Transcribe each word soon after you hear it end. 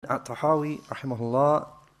At-Tahawi, rahimahullah,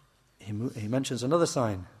 he mentions another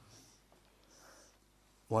sign.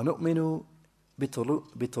 وَنُؤْمِنُ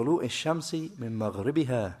بِطُلُوءِ الشَّمْسِ مِنْ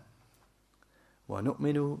مَغْرِبِهَا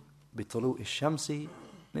وَنُؤْمِنُ بِطُلُوءِ الشَّمْسِ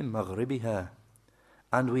مِنْ مَغْرِبِهَا.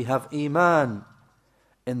 And we have iman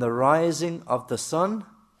in the rising of the sun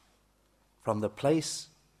from the place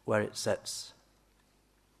where it sets.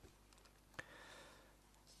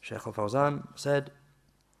 Shaykh al-Fawzan said,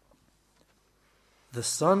 the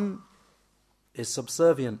sun is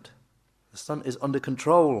subservient, the sun is under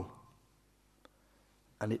control,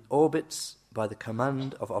 and it orbits by the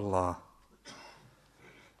command of Allah.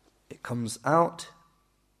 It comes out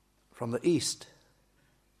from the east,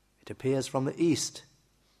 it appears from the east,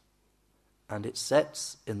 and it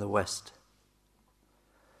sets in the west.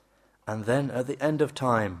 And then at the end of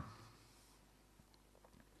time,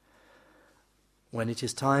 when it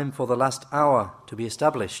is time for the last hour to be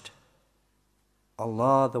established,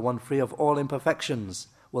 Allah, the one free of all imperfections,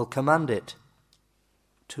 will command it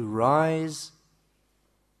to rise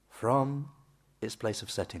from its place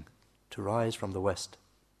of setting, to rise from the west.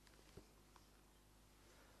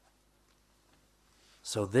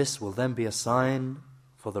 So this will then be a sign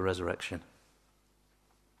for the resurrection.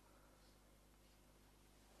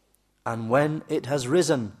 And when it has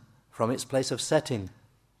risen from its place of setting,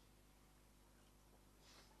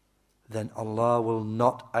 then Allah will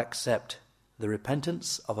not accept the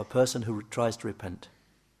repentance of a person who tries to repent.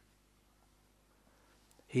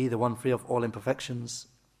 He, the one free of all imperfections,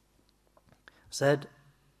 said,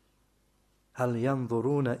 هَلْ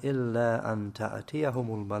يَنظُرُونَ إِلَّا أَن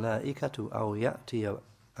تَأْتِيَهُمُ الْمَلَائِكَةُ أَوْ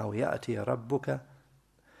يَأْتِيَ رَبُّكَ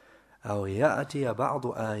أَوْ يَأْتِيَ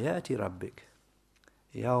بَعْضُ آيَاتِ رَبِّكَ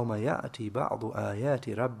يَوْمَ يَأْتِي بَعْضُ آيَاتِ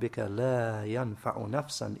رَبِّكَ لَا يَنْفَعُ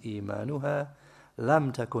نَفْسًا إِيمَانُهَا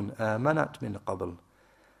لَمْ تَكُنْ آمَنَتْ مِنْ قَبْلُ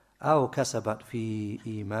أَوْ كَسَبَتْ فِي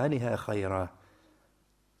إِيمَانِهَا خَيْرًا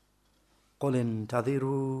قُلْ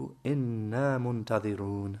انْتَظِرُوا إِنَّا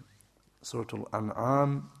مُنْتَظِرُونَ. Surah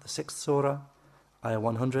Al-An'am, the 6th surah, ayah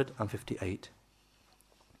 158.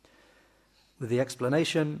 With the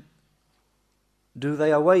explanation, do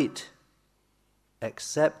they await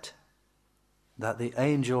except that the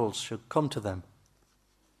angels should come to them,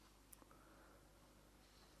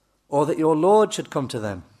 or that your Lord should come to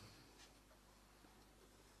them,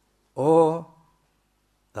 or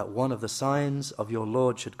that one of the signs of your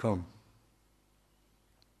Lord should come?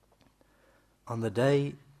 On the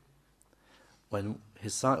day when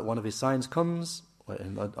one of his signs comes,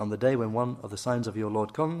 on the day when one of the signs of your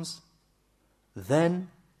Lord comes, then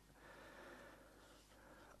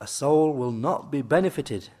a soul will not be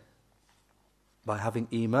benefited by having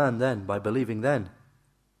iman then, by believing then,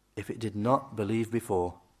 if it did not believe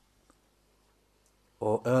before,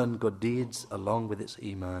 or earn good deeds along with its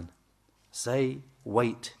iman. Say,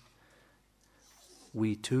 wait.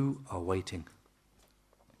 We too are waiting.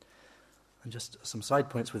 And just some side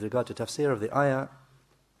points with regard to tafsir of the ayah.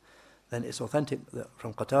 Then it's authentic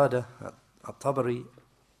from Qatada, At-Tabari,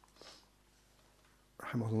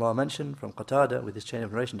 rahimahullah, mentioned from Qatada, with his chain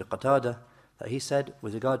of narration to Qatada, that he said,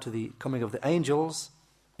 with regard to the coming of the angels,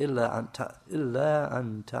 إِلَّا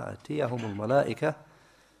أَن تَأْتِيَهُمُ الْمَلَائِكَةِ,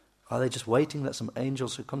 are they just waiting that some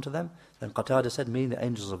angels should come to them? Then Qatada said, meaning the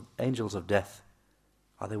angels of death.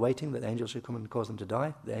 Are they waiting that the angels should come and cause them to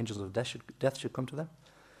die? The angels of death should come to them?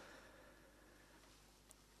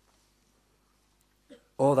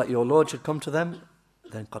 Or that your Lord should come to them?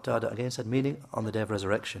 Then Qatada again said, meaning on the day of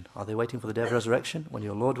resurrection. Are they waiting for the day of resurrection when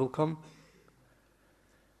your Lord will come?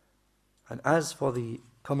 And as for the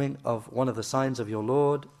coming of one of the signs of your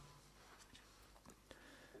Lord,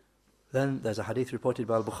 then there's a hadith reported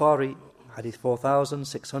by Al-Bukhari, hadith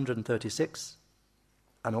 4636,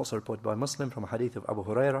 and also reported by Muslim from a hadith of Abu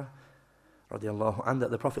Hurairah radiallahu anhu,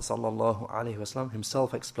 that the Prophet sallallahu alaihi wasallam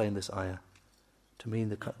himself explained this ayah to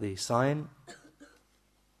mean the sign,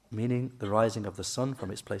 meaning the rising of the sun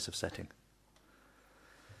from its place of setting.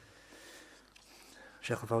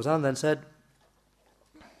 Shaykh al-Fawzan then said,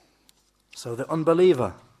 so the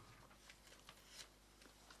unbeliever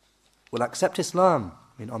will accept Islam.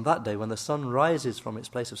 I mean, on that day when the sun rises from its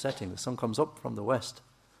place of setting, the sun comes up from the west,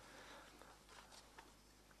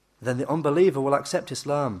 then the unbeliever will accept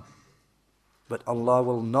Islam, but Allah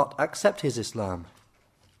will not accept his Islam.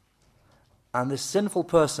 And this sinful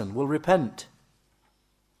person will repent.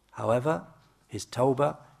 However, his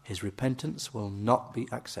tawbah, his repentance will not be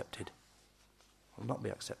accepted. Will not be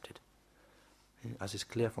accepted, as is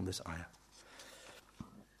clear from this ayah.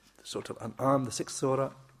 Surah Al-An'am, the 6th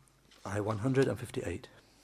surah, ayah 158.